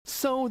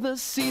So the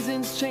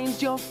seasons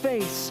changed your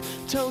face,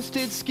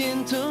 toasted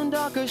skin turned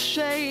darker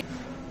shade.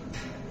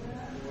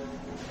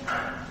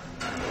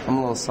 I'm a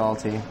little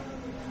salty.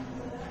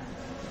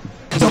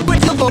 Don't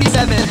quit till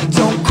 47.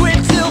 Don't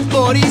quit till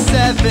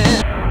 47.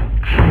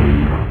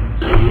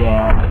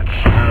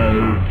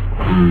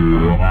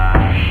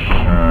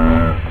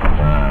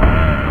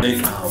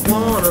 I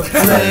wanna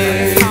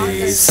play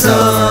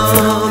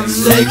some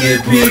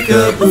naked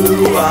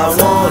peekaboo. I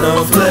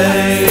wanna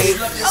play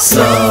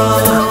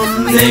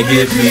some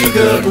naked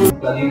peekaboo.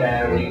 Bloody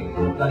Mary,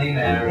 Bloody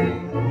Mary,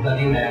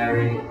 Bloody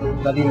Mary,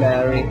 Bloody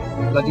Mary,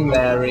 Bloody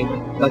Mary,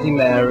 Bloody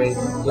Mary,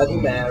 Bloody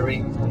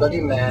Mary,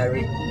 Bloody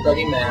Mary,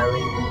 Bloody Mary, Bloody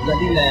Mary,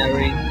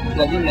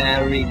 Bloody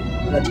Mary,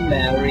 Bloody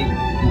Mary,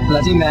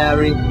 Bloody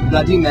Mary,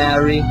 Bloody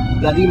Mary,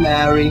 Bloody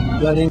Mary,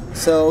 Bloody.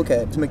 So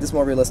okay, to make this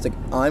more realistic,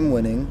 I'm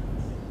winning.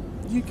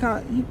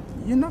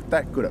 You're not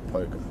that good at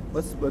poker.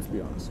 Let's be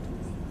honest.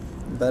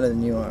 Better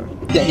than you are.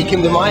 Yeah, he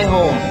came to my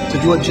home to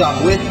do a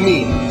job with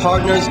me,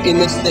 partners in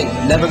this thing.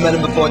 Never met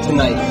him before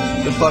tonight.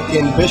 The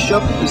fucking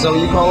bishop, is that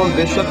what you call him?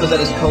 Bishop, is that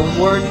his code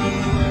word?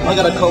 I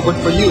got a code word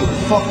for you.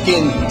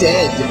 Fucking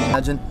dead.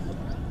 Imagine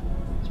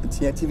the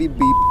TITV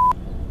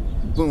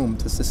beep, boom,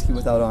 to Siski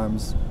without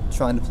arms,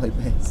 trying to play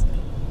bass.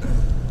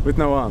 With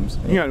no arms.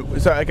 You know,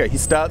 so okay, he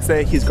starts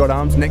there, he's got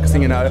arms, next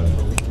thing you know,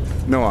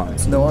 no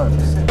arms. No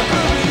arms.